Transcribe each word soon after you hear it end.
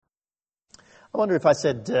I wonder if I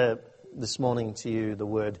said this morning to you the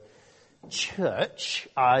word church,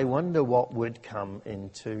 I wonder what would come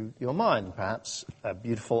into your mind. Perhaps a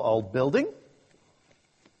beautiful old building.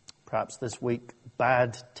 Perhaps this week,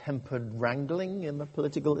 bad-tempered wrangling in the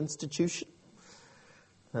political institution.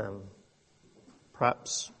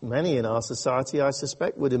 Perhaps many in our society, I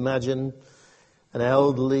suspect, would imagine an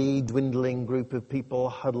elderly, dwindling group of people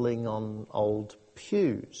huddling on old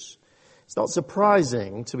pews. It's not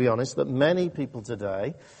surprising, to be honest, that many people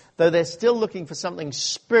today, though they're still looking for something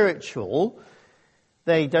spiritual,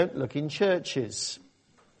 they don't look in churches.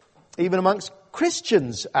 Even amongst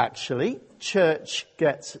Christians, actually, church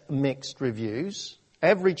gets mixed reviews.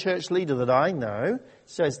 Every church leader that I know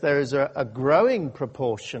says there is a growing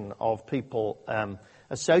proportion of people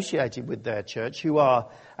associated with their church who are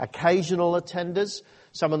occasional attenders,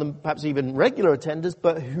 some of them perhaps even regular attenders,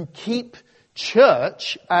 but who keep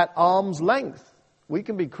church at arm's length. We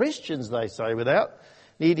can be Christians, they say, without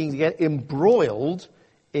needing to get embroiled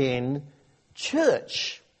in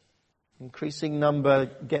church. Increasing number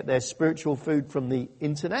get their spiritual food from the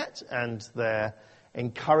internet and their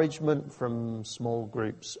encouragement from small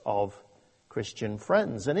groups of Christian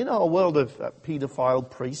friends. And in our world of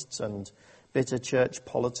paedophile priests and bitter church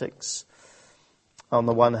politics on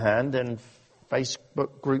the one hand, and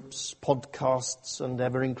Facebook groups, podcasts, and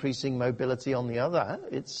ever-increasing mobility on the other,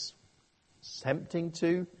 it's tempting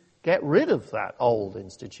to get rid of that old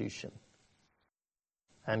institution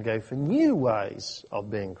and go for new ways of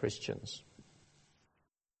being Christians.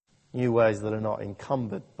 New ways that are not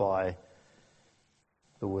encumbered by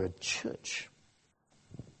the word church.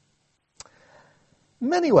 In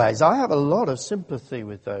many ways, I have a lot of sympathy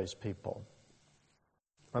with those people.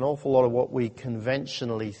 An awful lot of what we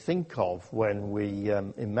conventionally think of when we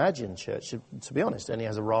imagine church, to be honest, only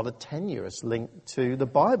has a rather tenuous link to the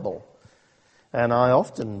Bible. And I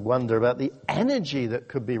often wonder about the energy that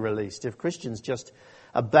could be released if Christians just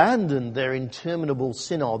abandoned their interminable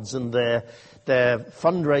synods and their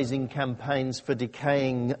fundraising campaigns for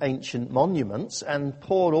decaying ancient monuments and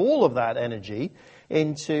poured all of that energy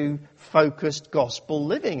into focused gospel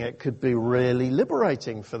living. It could be really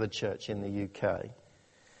liberating for the church in the UK.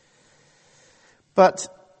 But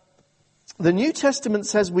the New Testament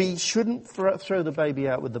says we shouldn't throw the baby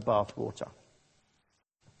out with the bathwater.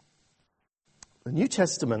 The New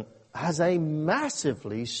Testament has a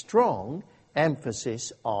massively strong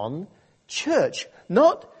emphasis on church.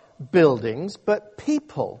 Not buildings, but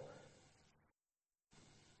people.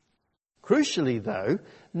 Crucially, though,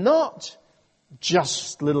 not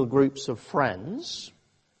just little groups of friends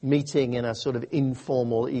meeting in a sort of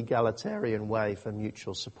informal, egalitarian way for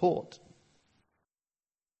mutual support,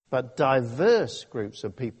 but diverse groups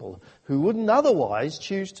of people who wouldn't otherwise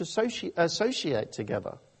choose to associate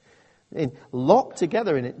together, locked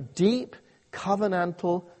together in a deep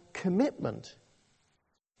covenantal commitment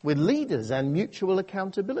with leaders and mutual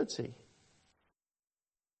accountability.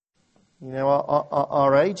 You know,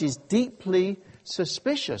 our age is deeply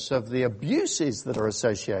suspicious of the abuses that are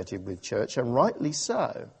associated with church, and rightly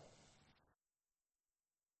so.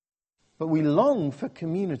 But we long for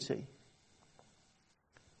community.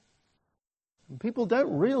 And people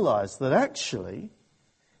don't realize that actually,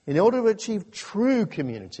 in order to achieve true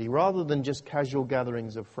community, rather than just casual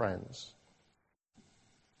gatherings of friends,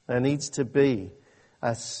 there needs to be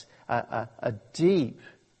a deep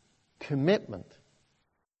commitment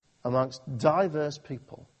amongst diverse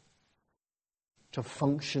people to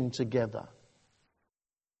function together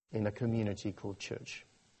in a community called church.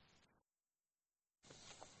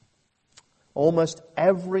 Almost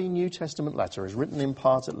every New Testament letter is written in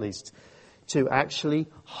part at least to actually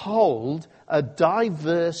hold a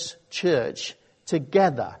diverse church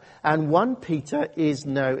together. And 1 Peter is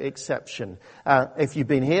no exception. If you've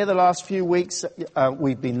been here the last few weeks,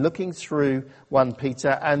 we've been looking through 1 Peter,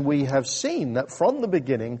 and we have seen that from the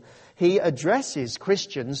beginning, he addresses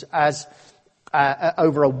Christians as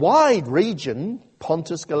over a wide region,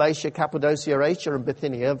 Pontus, Galatia, Cappadocia, Asia and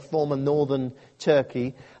Bithynia, former northern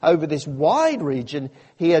Turkey. Over this wide region,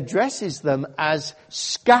 he addresses them as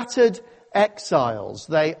scattered exiles.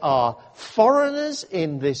 They are foreigners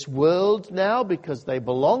in this world now because they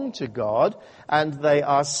belong to God, and they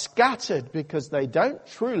are scattered because they don't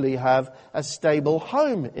truly have a stable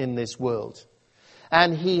home in this world.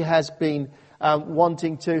 And he has been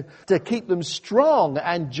wanting to keep them strong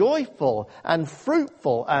and joyful and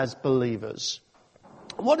fruitful as believers.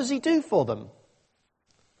 What does he do for them?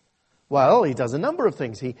 Well, he does a number of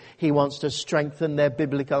things. He wants to strengthen their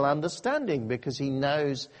biblical understanding because he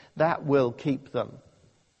knows that will keep them.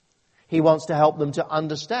 He wants to help them to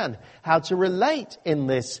understand how to relate in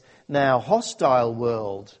this now hostile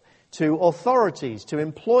world to authorities, to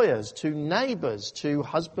employers, to neighbours, to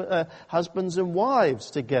husbands and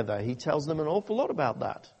wives together. He tells them an awful lot about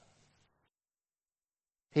that.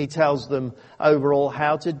 He tells them overall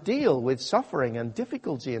how to deal with suffering and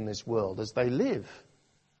difficulty in this world as they live.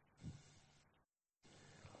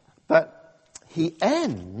 But he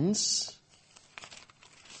ends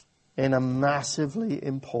in a massively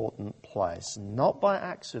important place, not by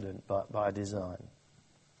accident, but by design.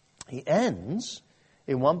 He ends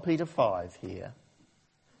in 1 Peter 5 here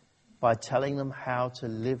by telling them how to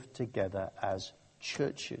live together as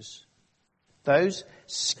churches. Those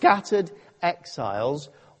scattered exiles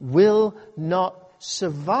will not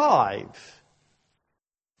survive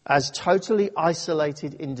as totally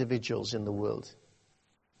isolated individuals in the world.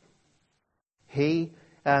 He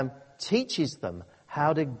teaches them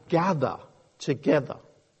how to gather together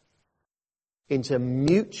into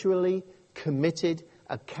mutually committed,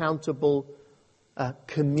 accountable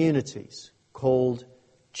communities called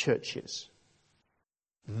churches.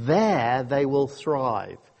 There they will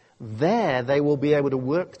thrive. There they will be able to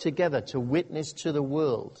work together to witness to the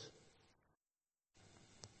world.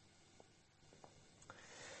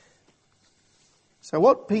 So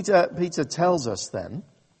what Peter tells us then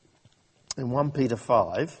in 1 Peter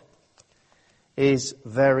 5 is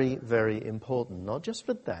very, very important, not just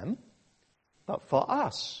for them, but for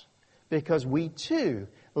us. Because we too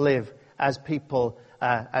live as people,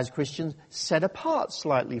 as Christians, set apart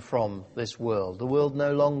slightly from this world. The world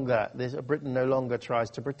Britain no longer tries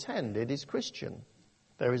to pretend it is Christian.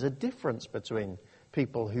 There is a difference between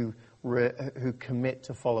people who commit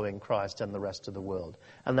to following Christ and the rest of the world.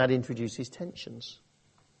 And that introduces tensions.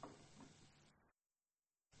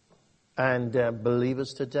 And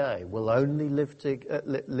believers today will only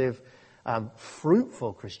live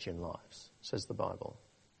fruitful Christian lives, says the Bible,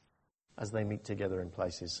 as they meet together in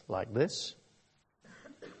places like this,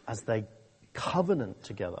 as they covenant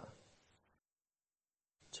together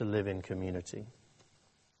to live in community.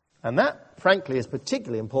 And that, frankly, is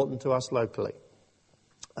particularly important to us locally.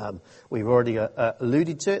 We've already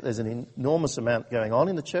alluded to it. There's an enormous amount going on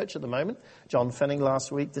in the church at the moment. John Fenning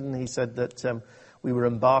last week, didn't he, said that we were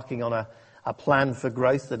embarking on a plan for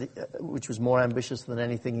growth which was more ambitious than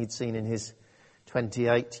anything he'd seen in his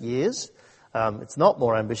 28 years. It's not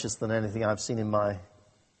more ambitious than anything I've seen in my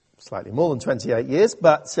slightly more than 28 years,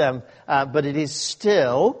 but it is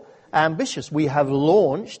still ambitious. We have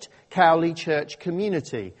launched Cowley Church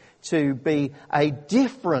Community to be a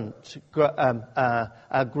different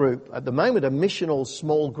group. At the moment, a missional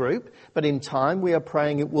small group, but in time we are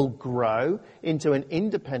praying it will grow into an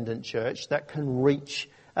independent church that can reach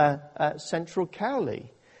central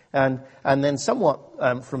Cowley. And then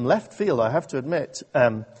somewhat from left field, I have to admit,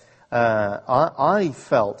 I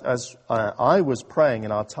felt as I was praying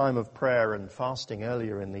in our time of prayer and fasting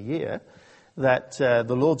earlier in the year that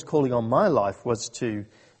the Lord's calling on my life was to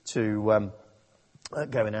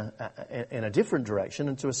go in a different direction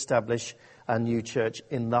and to establish a new church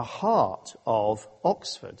in the heart of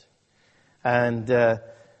Oxford. And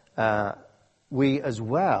we, as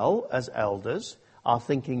well as elders, are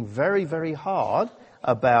thinking very, very hard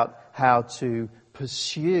about how to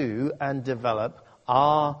pursue and develop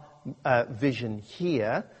our vision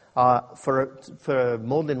here for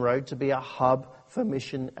Magdalen Road to be a hub for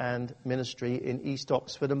mission and ministry in East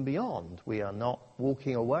Oxford and beyond. We are not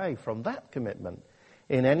walking away from that commitment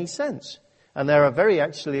in any sense. And there are very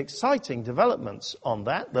actually exciting developments on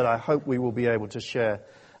that I hope we will be able to share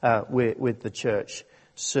with the church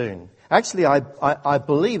soon. Actually, I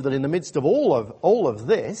believe that in the midst of all of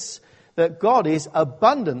this, that God is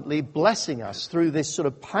abundantly blessing us through this sort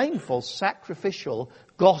of painful, sacrificial,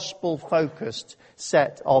 gospel-focused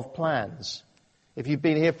set of plans. If you've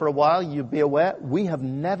been here for a while, you'll be aware we have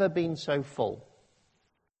never been so full.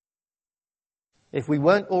 If we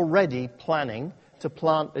weren't already planning to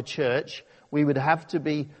plant a church, we would have to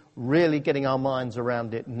be really getting our minds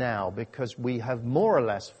around it now, because we have more or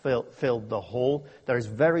less filled the hall. There is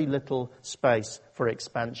very little space for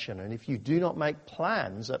expansion. And if you do not make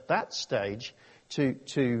plans at that stage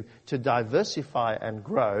to diversify and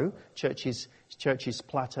grow, churches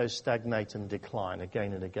plateau, stagnate and decline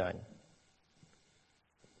again and again.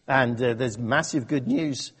 And there's massive good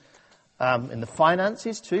news in the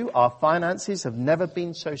finances too. Our finances have never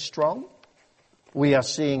been so strong. We are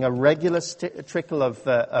seeing a regular trickle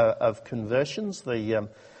of conversions. The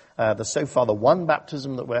so far the one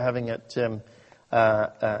baptism that we're having at the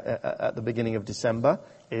beginning of December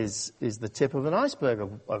is the tip of an iceberg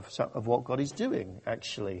of what God is doing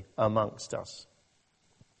actually amongst us.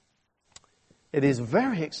 It is a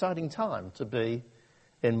very exciting time to be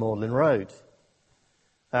in Magdalen Road.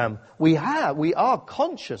 We are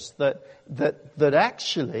conscious that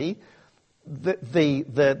actually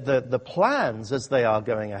the plans as they are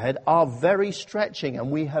going ahead are very stretching, and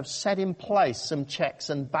we have set in place some checks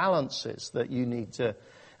and balances that you need to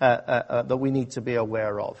that we need to be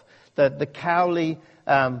aware of. The Cowley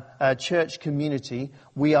church community,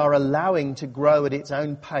 we are allowing to grow at its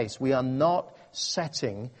own pace. We are not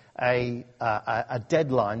setting a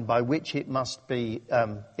deadline by which it must be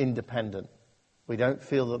independent. We don't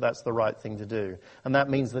feel that that's the right thing to do. And that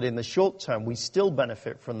means that in the short term, we still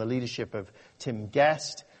benefit from the leadership of Tim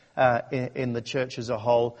Guest in the church as a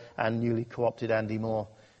whole, and newly co-opted Andy Moore,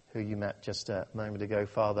 who you met just a moment ago,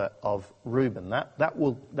 father of Reuben. That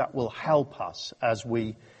will help us as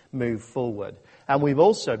we move forward. And we've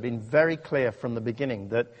also been very clear from the beginning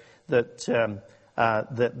that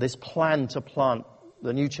this plan to plant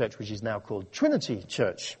the new church, which is now called Trinity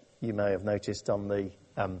Church, you may have noticed on the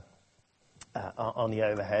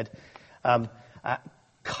overhead,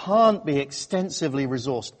 can't be extensively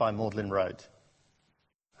resourced by Magdalen Road.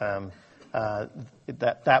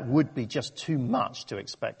 That would be just too much to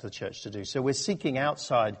expect the church to do. So we're seeking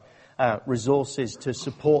outside resources to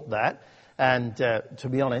support that. And to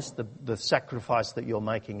be honest, the sacrifice that you're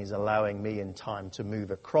making is allowing me in time to move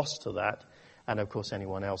across to that. And of course,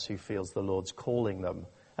 anyone else who feels the Lord's calling them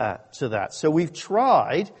to that. So we've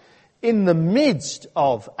tried, in the midst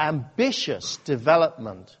of ambitious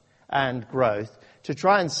development and growth, to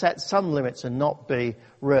try and set some limits and not be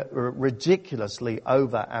ridiculously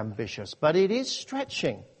over-ambitious. But it is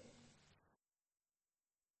stretching.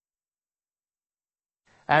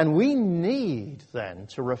 And we need then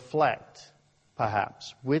to reflect,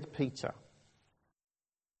 perhaps, with Peter,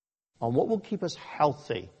 on what will keep us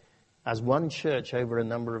healthy as one church over a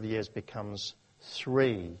number of years becomes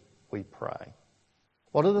three, we pray.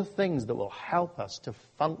 What are the things that will help us to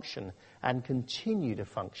function and continue to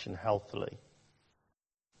function healthily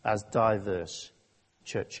as diverse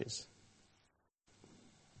churches?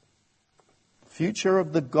 Future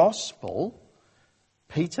of the gospel,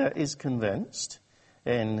 Peter is convinced,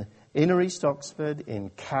 in Inner East Oxford, in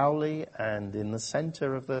Cowley, and in the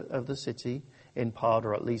centre of the city, in part,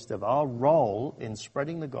 or at least of our role in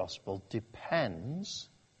spreading the gospel, depends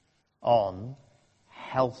on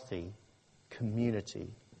healthy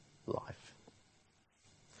community life.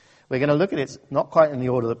 We're going to look at it not quite in the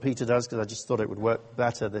order that Peter does, because I just thought it would work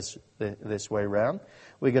better this way round.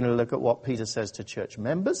 We're going to look at what Peter says to church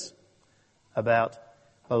members about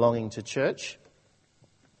belonging to church.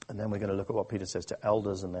 And then we're going to look at what Peter says to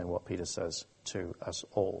elders, and then what Peter says to us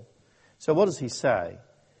all. So what does he say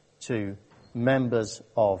to members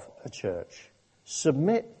of a church?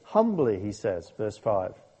 Submit humbly, he says, verse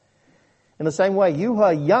 5. In the same way, you who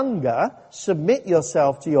are younger, submit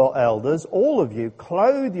yourself to your elders. All of you,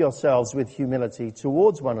 clothe yourselves with humility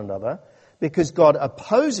towards one another, because God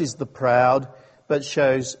opposes the proud, but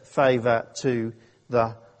shows favour to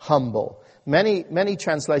the humble. Many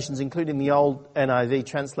translations, including the old NIV,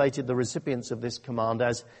 translated the recipients of this command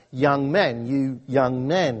as young men. You young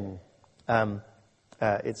men,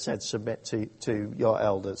 it said, submit to your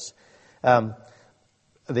elders. The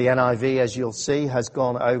NIV, as you'll see, has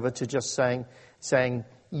gone over to just saying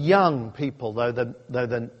young people, though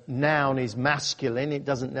the noun is masculine. It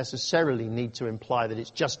doesn't necessarily need to imply that it's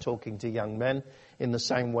just talking to young men, in the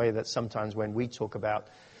same way that sometimes when we talk about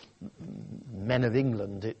men of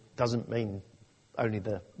England, it doesn't mean only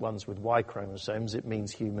the ones with Y chromosomes, it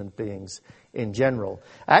means human beings in general.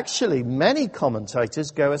 Actually, many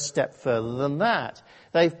commentators go a step further than that.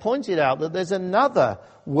 They've pointed out that there's another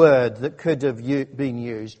word that could have been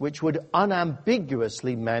used, which would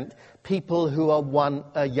unambiguously meant people who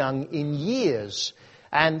are young in years.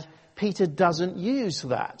 And Peter doesn't use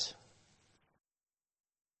that.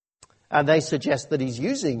 And they suggest that he's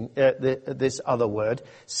using this other word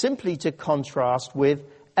simply to contrast with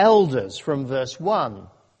elders from verse 1.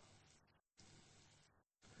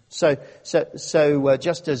 So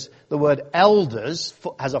just as the word elders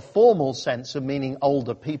has a formal sense of meaning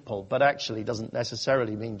older people, but actually doesn't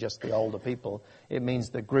necessarily mean just the older people, it means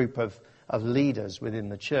the group of leaders within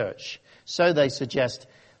the church. So they suggest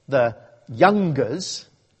the youngers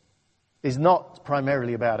is not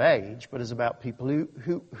primarily about age, but is about people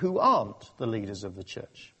who aren't the leaders of the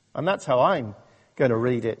church. And that's how I'm going to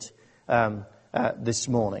read it this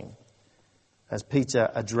morning, as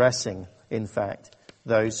Peter addressing, in fact,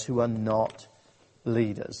 those who are not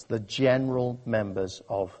leaders, the general members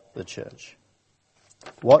of the church.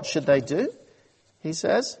 What should they do? He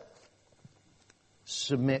says,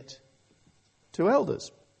 submit to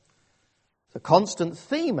elders. It's a constant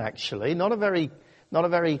theme, actually, not a very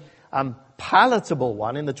palatable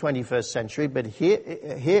one in the 21st century, but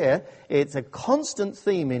here it's a constant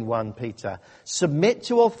theme in 1 Peter. Submit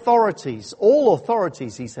to authorities, all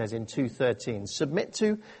authorities, he says in 2:13. Submit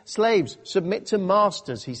to slaves, submit to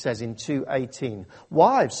masters, he says in 2:18.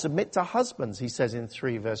 Wives, submit to husbands, he says in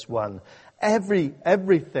 3 verse 1.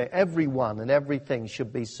 Everyone and everything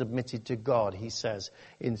should be submitted to God, he says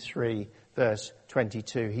in 3 verse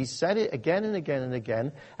 22. He said it again and again and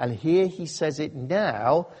again, and here he says it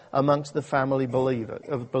now amongst the family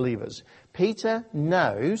of believers. Peter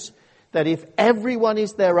knows that if everyone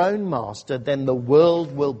is their own master, then the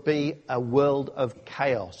world will be a world of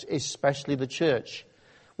chaos, especially the church.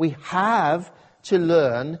 We have to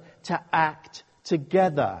learn to act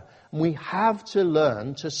together. We have to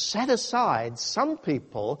learn to set aside some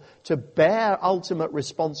people to bear ultimate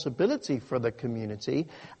responsibility for the community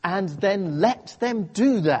and then let them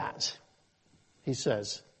do that, he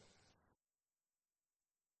says.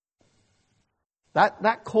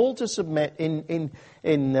 That call to submit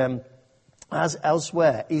as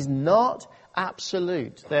elsewhere is not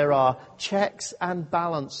absolute. There are checks and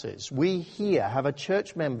balances. We here have a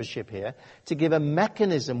church membership here to give a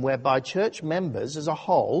mechanism whereby church members as a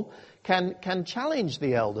whole can challenge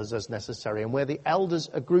the elders as necessary, and where the elders,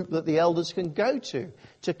 a group that the elders can go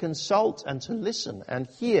to consult and to listen and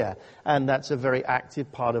hear. And that's a very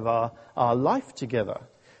active part of our life together.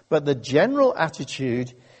 But the general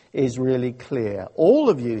attitude is really clear. All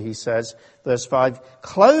of you, he says, verse 5,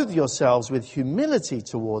 clothe yourselves with humility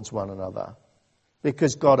towards one another,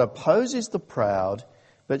 because God opposes the proud,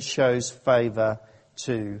 but shows favor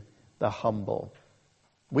to the humble.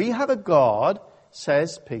 We have a God,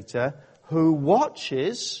 says Peter, who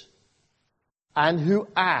watches and who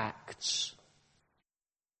acts.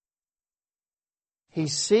 He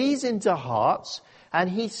sees into hearts, and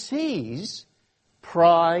he sees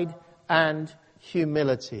pride and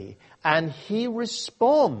humility, and he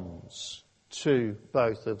responds to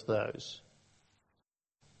both of those.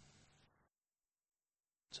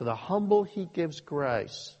 To the humble he gives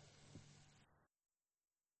grace.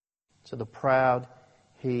 To the proud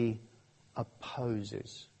he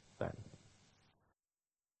opposes them.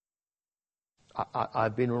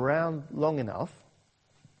 I've been around long enough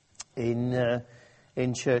in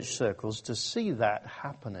church circles to see that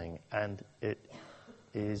happening, and it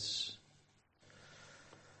is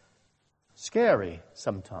scary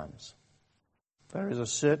sometimes. There is a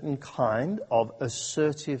certain kind of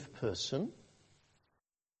assertive person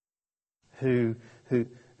who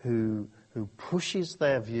pushes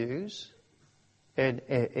their views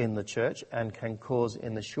in the church and can cause,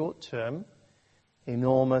 in the short term,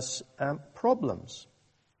 enormous problems.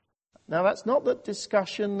 Now, that's not that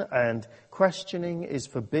discussion and questioning is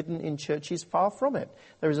forbidden in churches. Far from it.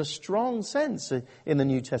 There is a strong sense in the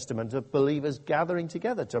New Testament of believers gathering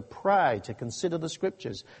together to pray, to consider the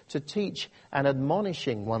Scriptures, to teach and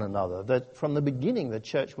admonishing one another. That from the beginning, the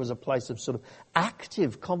church was a place of sort of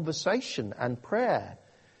active conversation and prayer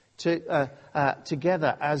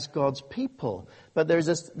together as God's people. But there is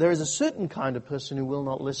a certain kind of person who will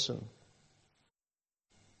not listen,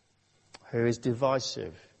 who is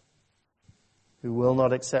divisive, who will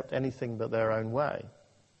not accept anything but their own way.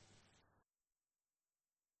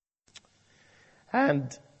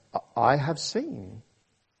 And I have seen,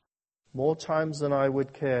 more times than I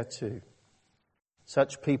would care to,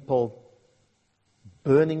 such people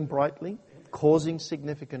burning brightly, causing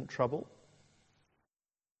significant trouble,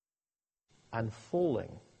 and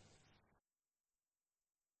falling.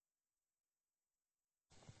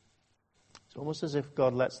 It's almost as if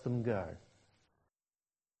God lets them go.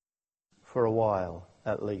 For a while,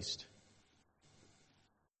 at least.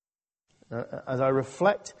 As I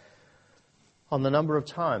reflect on the number of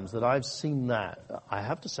times that I've seen that, I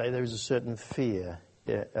have to say there is a certain fear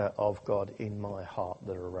of God in my heart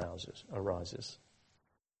that arises.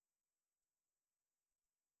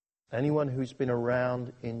 Anyone who's been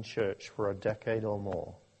around in church for a decade or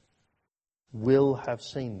more will have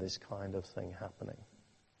seen this kind of thing happening.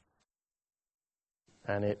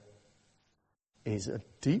 And it is a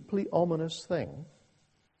deeply ominous thing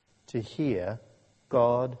to hear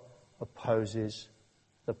God opposes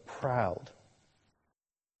the proud.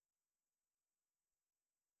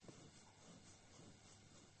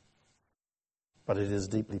 But it is a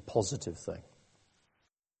deeply positive thing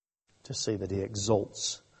to see that he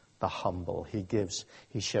exalts the humble.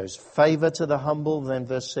 He shows favor to the humble. Then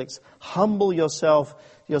verse 6, humble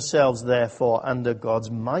yourselves therefore under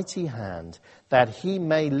God's mighty hand, that he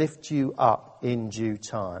may lift you up in due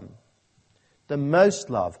time. the most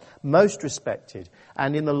loved, most respected,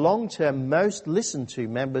 and in the long term most listened to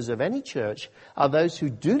members of any church are those who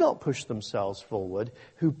do not push themselves forward,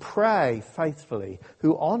 who pray faithfully,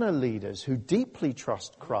 who honor leaders, who deeply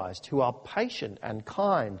trust Christ, who are patient and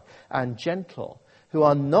kind and gentle, who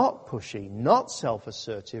are not pushy, not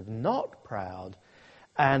self-assertive, not proud.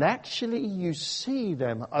 And actually you see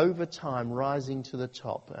them over time rising to the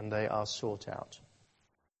top, and they are sought out.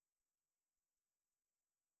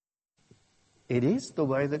 It is the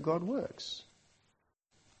way that God works.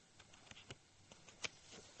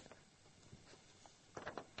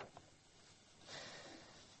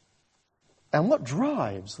 And what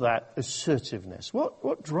drives that assertiveness?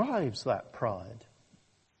 What drives that pride?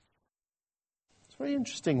 It's very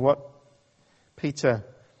interesting what Peter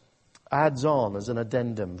adds on as an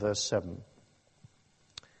addendum, verse 7.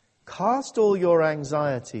 Cast all your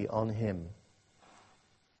anxiety on him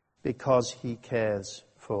because he cares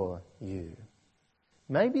for you.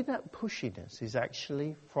 Maybe that pushiness is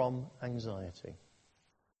actually from anxiety.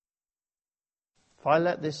 If I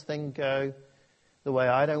let this thing go the way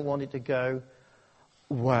I don't want it to go,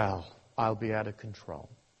 well, I'll be out of control.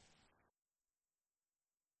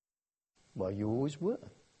 Well, you always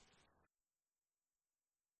were.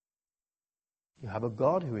 You have a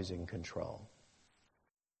God who is in control.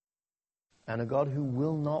 And a God who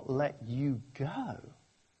will not let you go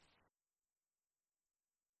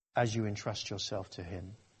as you entrust yourself to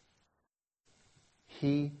him.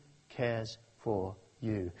 He cares for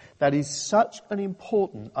you. That is such an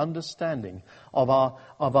important understanding of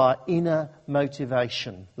our inner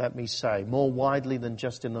motivation, let me say, more widely than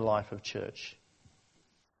just in the life of church.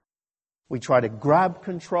 We try to grab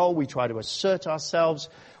control. We try to assert ourselves.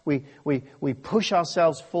 We push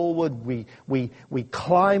ourselves forward. We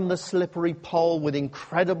climb the slippery pole with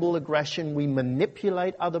incredible aggression. We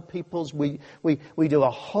manipulate other people's. We do a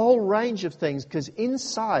whole range of things because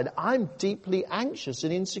inside I'm deeply anxious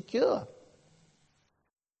and insecure.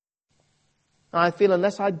 I feel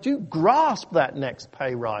unless I do grasp that next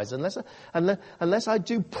pay rise, unless I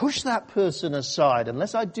do push that person aside,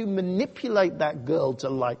 unless I do manipulate that girl to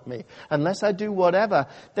like me, unless I do whatever,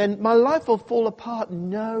 then my life will fall apart.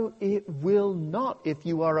 No, it will not if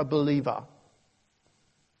you are a believer.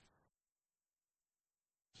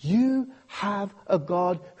 You have a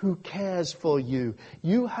God who cares for you.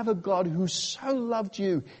 You have a God who so loved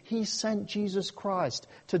you, he sent Jesus Christ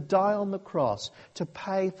to die on the cross, to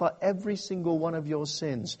pay for every single one of your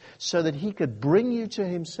sins, so that he could bring you to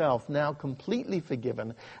himself, now completely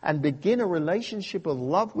forgiven, and begin a relationship of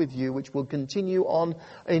love with you, which will continue on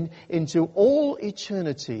into all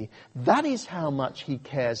eternity. That is how much he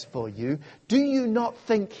cares for you. Do you not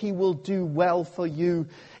think he will do well for you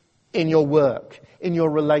in your work, in your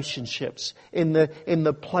relationships, in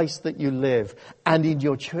the place that you live, and in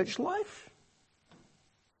your church life?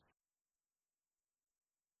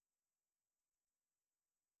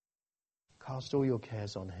 Cast all your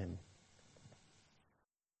cares on him.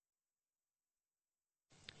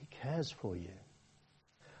 He cares for you.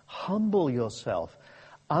 Humble yourself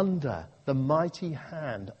under the mighty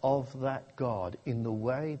hand of that God in the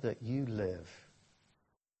way that you live,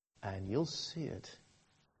 and you'll see it.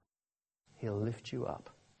 He'll lift you up.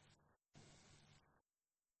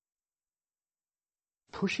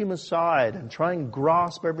 Push him aside and try and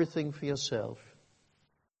grasp everything for yourself.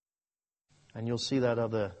 And you'll see that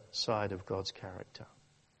other side of God's character.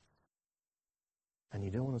 And you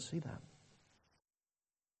don't want to see that.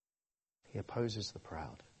 He opposes the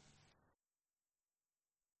proud.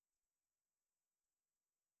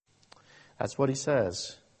 That's what he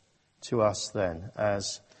says to us then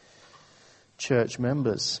as church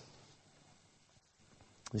members.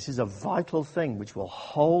 This is a vital thing which will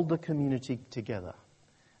hold the community together.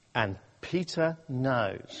 And Peter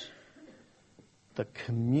knows the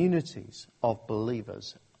communities of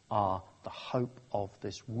believers are the hope of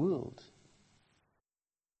this world.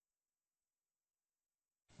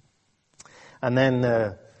 And then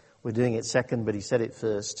we're doing it second, but he said it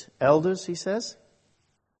first. Elders, he says,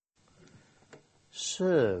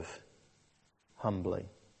 serve humbly.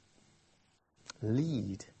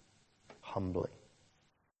 Lead humbly.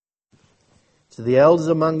 To the elders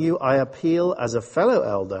among you, I appeal as a fellow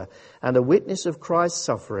elder and a witness of Christ's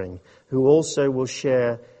suffering, who also will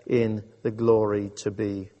share in the glory to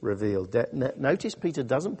be revealed. Notice Peter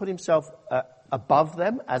doesn't put himself above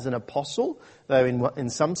them as an apostle, though in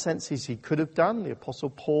some senses he could have done. The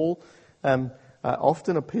apostle Paul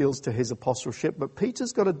often appeals to his apostleship, but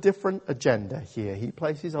Peter's got a different agenda here. He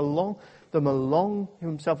places himself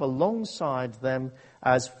alongside them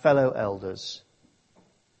as fellow elders,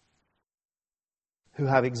 who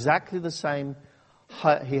have exactly the same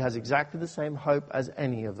He has exactly the same hope as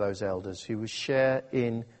any of those elders who will share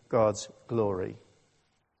in God's glory.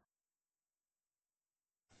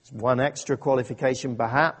 One extra qualification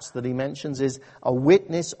perhaps that he mentions is a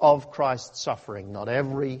witness of Christ's suffering. Not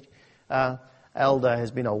every elder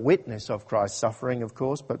has been a witness of Christ's suffering, of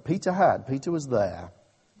course, but Peter had. Peter was there.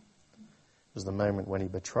 It was the moment when he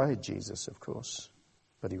betrayed Jesus, of course,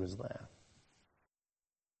 but he was there.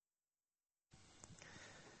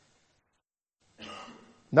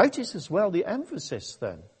 Notice as well the emphasis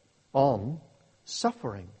then on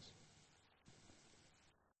sufferings.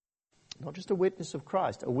 Not just a witness of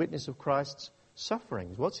Christ, a witness of Christ's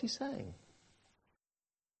sufferings. What's he saying?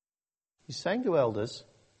 He's saying to elders,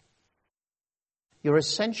 your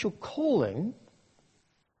essential calling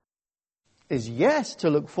is, yes, to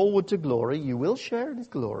look forward to glory. You will share in his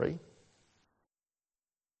glory.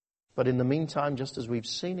 But in the meantime, just as we've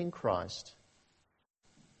seen in Christ,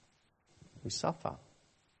 we suffer.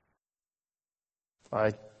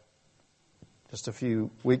 Just a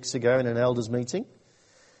few weeks ago in an elders meeting,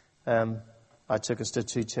 I took us to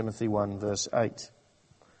 2 Timothy 1 verse 8.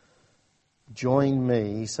 Join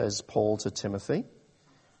me, says Paul to Timothy,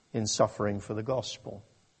 in suffering for the gospel.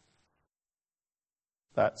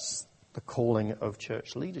 That's the calling of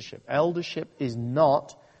church leadership. Eldership is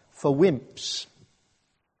not for wimps.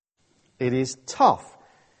 It is tough.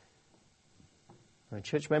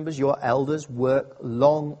 Church members, your elders work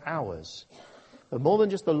long hours. But more than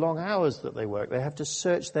just the long hours that they work, they have to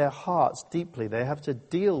search their hearts deeply. They have to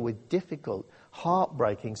deal with difficult,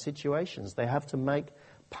 heartbreaking situations. They have to make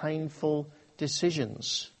painful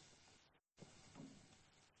decisions.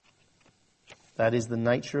 That is the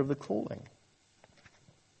nature of the calling.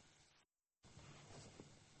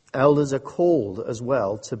 Elders are called as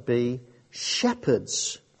well to be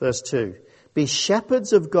shepherds. Verse 2. Be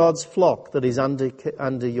shepherds of God's flock that is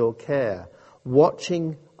under your care,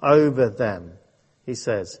 watching over them. He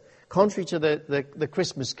says, contrary to the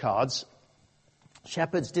Christmas cards,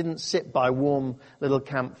 shepherds didn't sit by warm little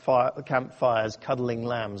campfires cuddling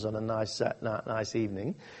lambs on a nice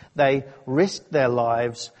evening. They risked their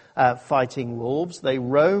lives fighting wolves. They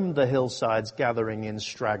roamed the hillsides gathering in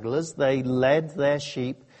stragglers. They led their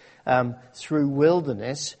sheep through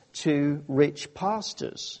wilderness to rich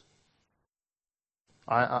pastures.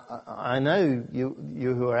 I know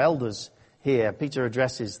you who are elders here. Peter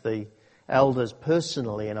addresses the elders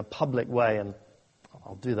personally in a public way, and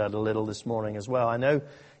I'll do that a little this morning as well. I know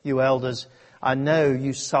you elders, I know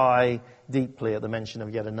you sigh deeply at the mention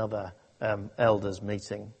of yet another elders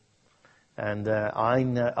meeting. And I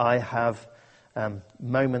know I have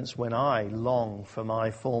moments when I long for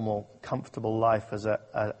my formal, comfortable life as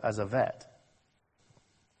a vet.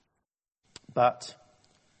 But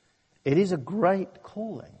it is a great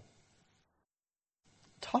calling.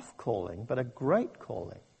 Tough calling, but a great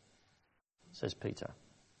calling, says Peter.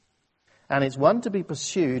 And it's one to be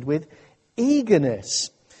pursued with eagerness.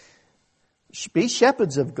 Be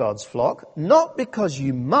shepherds of God's flock, not because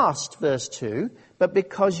you must, verse 2, but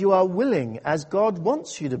because you are willing, as God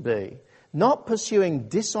wants you to be. Not pursuing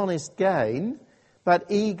dishonest gain, but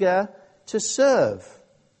eager to serve.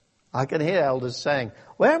 I can hear elders saying,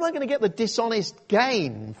 where am I going to get the dishonest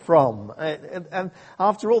gain from? And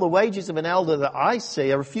after all, the wages of an elder that I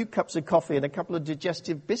see are a few cups of coffee and a couple of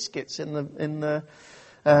digestive biscuits in an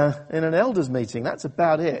elders meeting. That's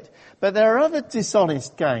about it. But there are other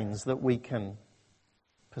dishonest gains that we can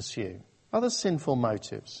pursue. Other sinful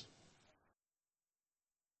motives.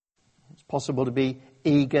 It's possible to be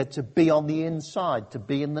eager to be on the inside, to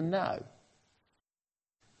be in the know.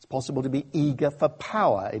 It's possible to be eager for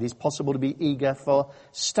power. It is possible to be eager for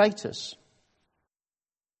status.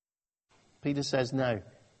 Peter says, no.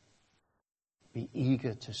 Be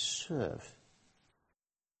eager to serve.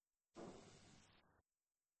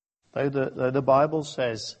 Though the Bible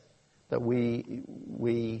says that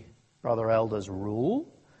we brother elders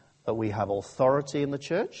rule, that we have authority in the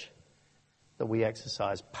church, that we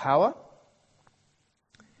exercise power,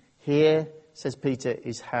 here, says Peter,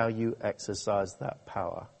 is how you exercise that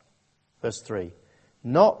power. Verse 3,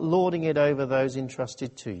 not lording it over those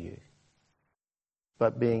entrusted to you,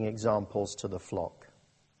 but being examples to the flock.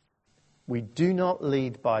 We do not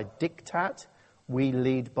lead by diktat, we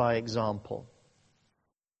lead by example.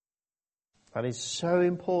 That is so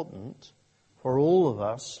important for all of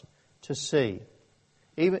us to see.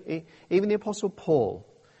 Even the Apostle Paul,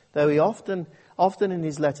 though he often in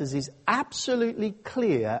his letters is absolutely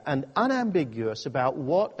clear and unambiguous about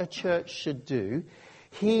what a church should do,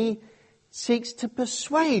 he seeks to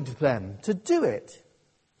persuade them to do it.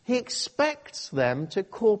 He expects them to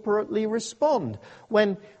corporately respond.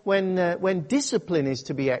 When discipline is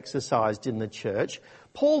to be exercised in the church,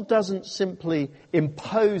 Paul doesn't simply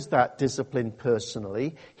impose that discipline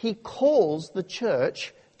personally. He calls the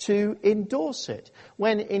church to endorse it.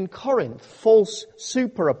 When in Corinth, false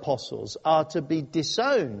super apostles are to be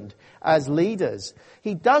disowned as leaders,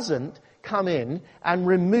 he doesn't come in and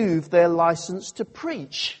remove their license to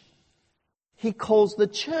preach. He calls the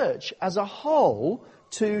church as a whole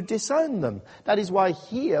to disown them. That is why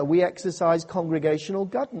here we exercise congregational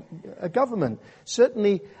government.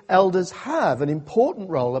 Certainly elders have an important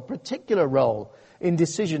role, a particular role in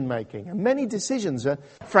decision making. And many decisions are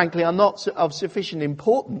not of sufficient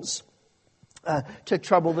importance to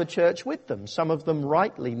trouble the church with them. Some of them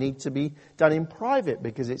rightly need to be done in private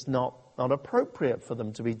because it's not appropriate for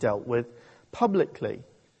them to be dealt with publicly.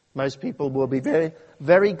 Most people will be very,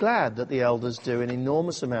 very glad that the elders do an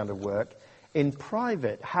enormous amount of work in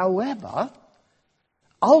private. However,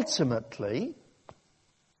 ultimately,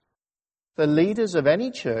 the leaders of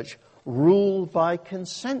any church rule by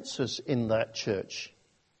consensus in that church.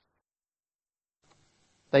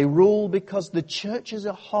 They rule because the church as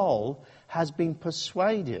a whole has been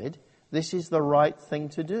persuaded this is the right thing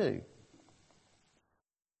to do.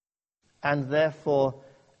 And therefore,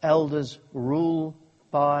 elders rule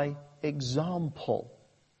by example.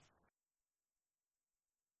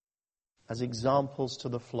 As examples to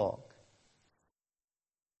the flock.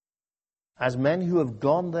 As men who have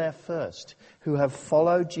gone there first, who have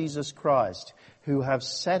followed Jesus Christ, who have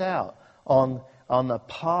set out on the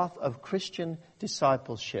path of Christian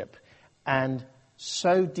discipleship and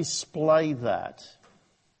so display that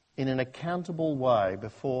in an accountable way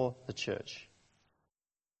before the church,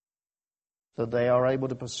 that they are able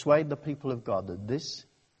to persuade the people of God that this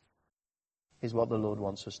is what the Lord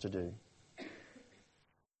wants us to do.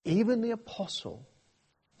 Even the apostle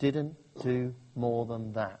didn't do more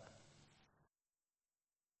than that.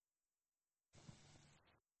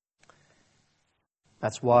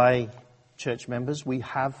 That's why, church members, we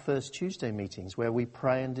have First Tuesday meetings where we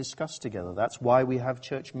pray and discuss together. That's why we have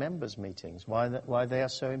church members meetings, why they are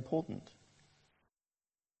so important.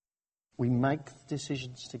 We make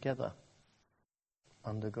decisions together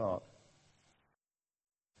under God.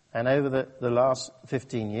 And over the last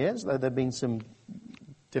 15 years, though there have been some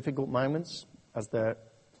difficult moments, as there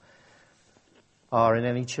are in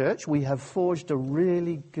any church, we have forged a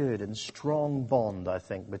really good and strong bond, I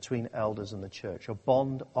think, between elders and the church, a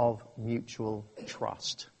bond of mutual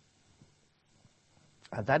trust.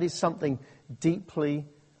 And that is something deeply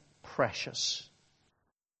precious.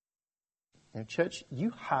 In church,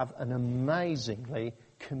 you have an amazingly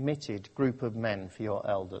committed group of men for your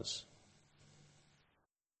elders.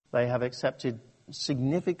 They have accepted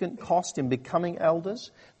significant cost in becoming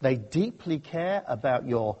elders. They deeply care about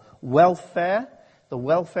your welfare, the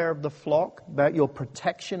welfare of the flock, about your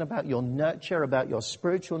protection, about your nurture, about your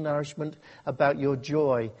spiritual nourishment, about your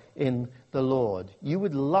joy in the Lord. You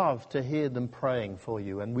would love to hear them praying for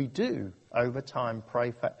you, and we do, over time,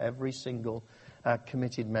 pray for every single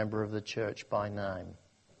committed member of the church by name.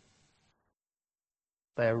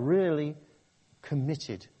 They are really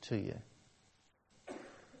committed to you.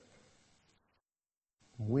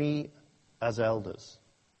 We, as elders,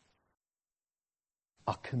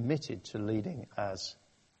 are committed to leading as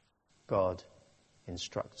God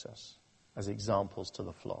instructs us, as examples to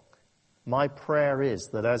the flock. My prayer is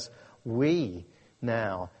that as we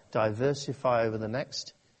now diversify over the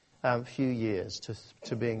next few years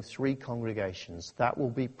to being 3 congregations, that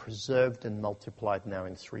will be preserved and multiplied now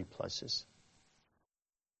in 3 places.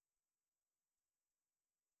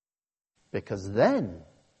 Because then,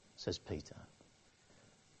 says Peter,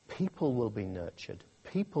 people will be nurtured,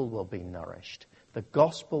 people will be nourished, the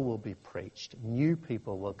gospel will be preached, new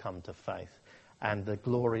people will come to faith, and the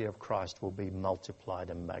glory of Christ will be multiplied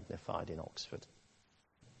and magnified in Oxford.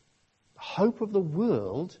 The hope of the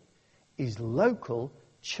world is local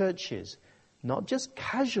churches, not just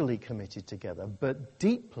casually committed together, but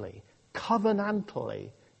deeply,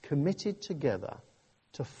 covenantally committed together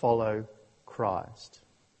to follow Christ.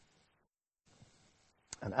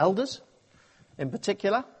 And elders, in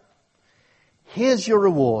particular, here's your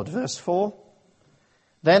reward, verse 4.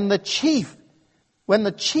 Then when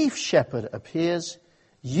the chief shepherd appears,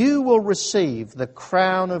 you will receive the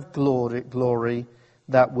crown of glory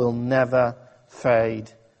that will never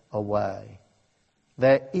fade away.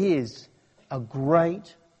 There is a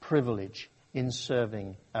great privilege in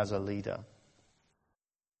serving as a leader.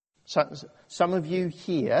 Some of you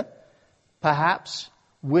here perhaps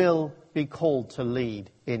will be called to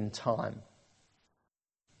lead in time.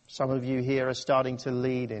 Some of you here are starting to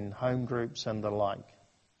lead in home groups and the like.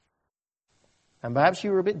 And perhaps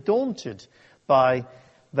you were a bit daunted by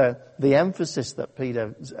the emphasis that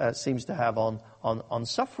Peter seems to have on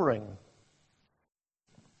suffering.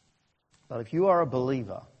 But if you are a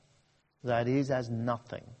believer, that is as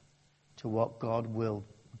nothing to what God will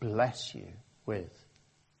bless you with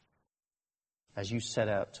as you set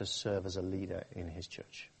out to serve as a leader in his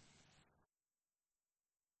church.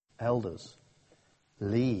 Elders,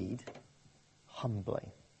 lead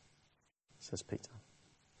humbly, says Peter.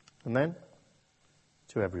 And then,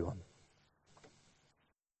 to everyone,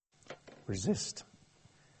 resist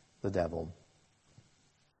the devil.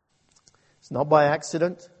 It's not by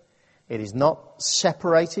accident. It is not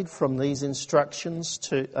separated from these instructions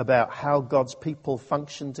about how God's people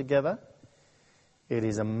function together. It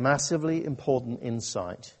is a massively important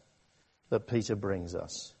insight that Peter brings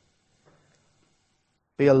us.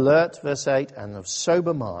 Be alert, verse 8, and of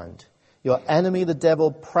sober mind. Your enemy, the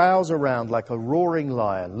devil, prowls around like a roaring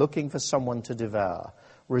lion, looking for someone to devour.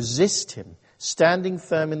 Resist him, standing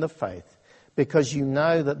firm in the faith, because you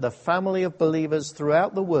know that the family of believers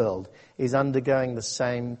throughout the world is undergoing the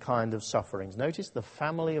same kind of sufferings. Notice the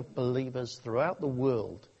family of believers throughout the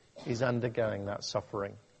world is undergoing that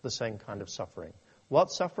suffering, the same kind of suffering.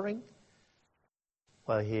 What suffering?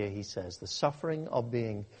 Well, here he says, the suffering of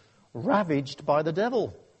being ravaged by the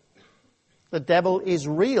devil. The devil is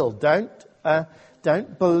real.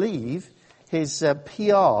 Don't believe his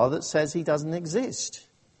PR that says he doesn't exist.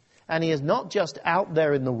 And he is not just out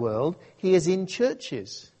there in the world, he is in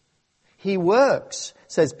churches. He works,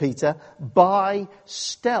 says Peter, by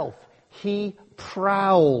stealth. He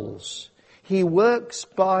prowls. He works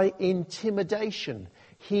by intimidation.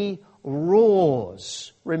 He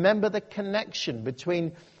roars. Remember the connection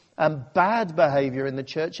between bad behavior in the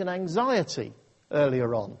church and anxiety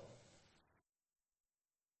earlier on.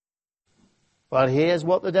 Well, here's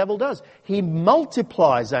what the devil does. He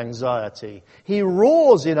multiplies anxiety. He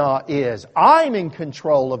roars in our ears. I'm in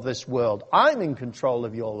control of this world. I'm in control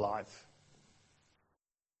of your life.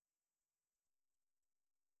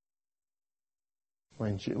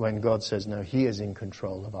 When God says, no, he is in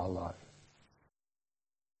control of our life.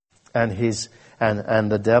 And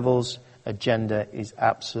the devil's agenda is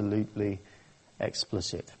absolutely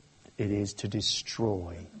explicit. It is to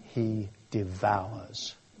destroy. He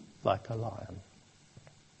devours like a lion.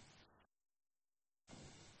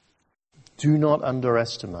 Do not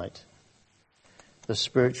underestimate the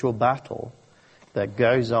spiritual battle that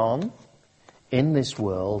goes on in this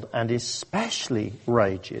world, and especially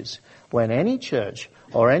rages when any church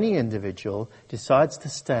or any individual decides to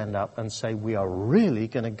stand up and say, we are really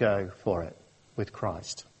going to go for it with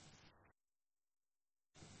Christ.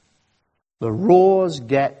 The roars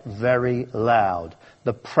get very loud.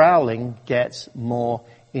 The prowling gets more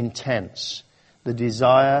intense. The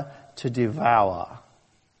desire to devour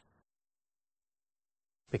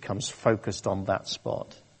becomes focused on that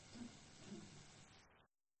spot.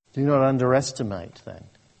 Do not underestimate, then,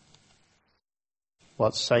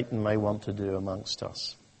 what Satan may want to do amongst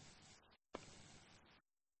us.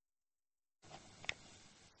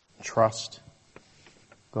 Trust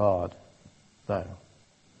God, though.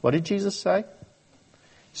 What did Jesus say?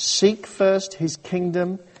 Seek first his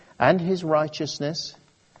kingdom and his righteousness,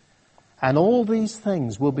 and all these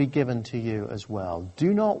things will be given to you as well.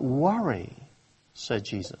 Do not worry, said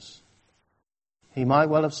Jesus. He might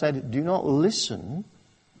well have said, do not listen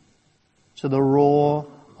to the roar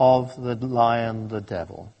of the lion, the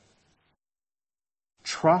devil.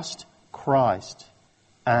 Trust Christ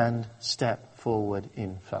and step forward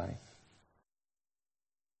in faith.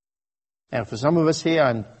 Now, for some of us here,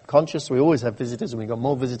 I'm conscious we always have visitors, and we've got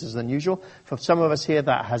more visitors than usual. For some of us here,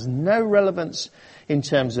 that has no relevance in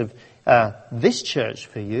terms of this church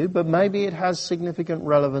for you, but maybe it has significant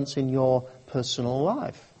relevance in your personal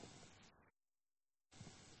life.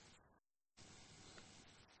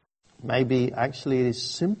 Maybe actually it is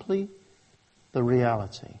simply the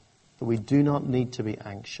reality that we do not need to be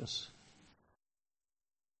anxious.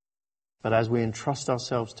 But as we entrust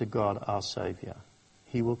ourselves to God, our Saviour,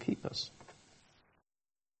 he will keep us.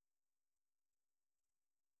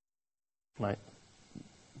 Right.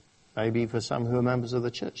 Maybe for some who are members of the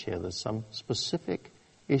church here, there's some specific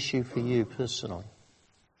issue for you personally.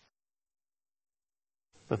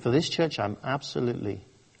 But for this church, I'm absolutely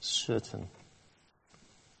certain.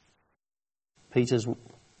 Peter's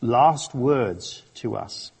last words to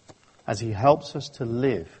us as he helps us to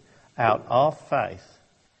live out our faith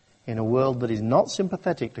in a world that is not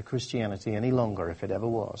sympathetic to Christianity any longer, if it ever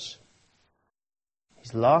was.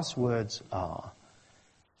 His last words are,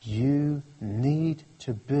 you need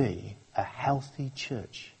to be a healthy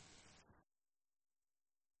church.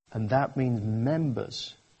 And that means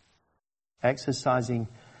members exercising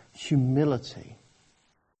humility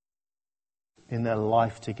in their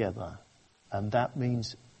life together. And that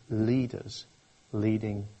means leaders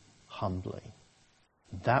leading humbly.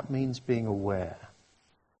 That means being aware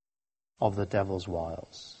of the devil's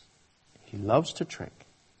wiles. He loves to trick.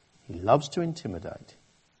 He loves to intimidate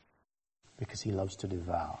because he loves to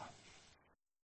devour.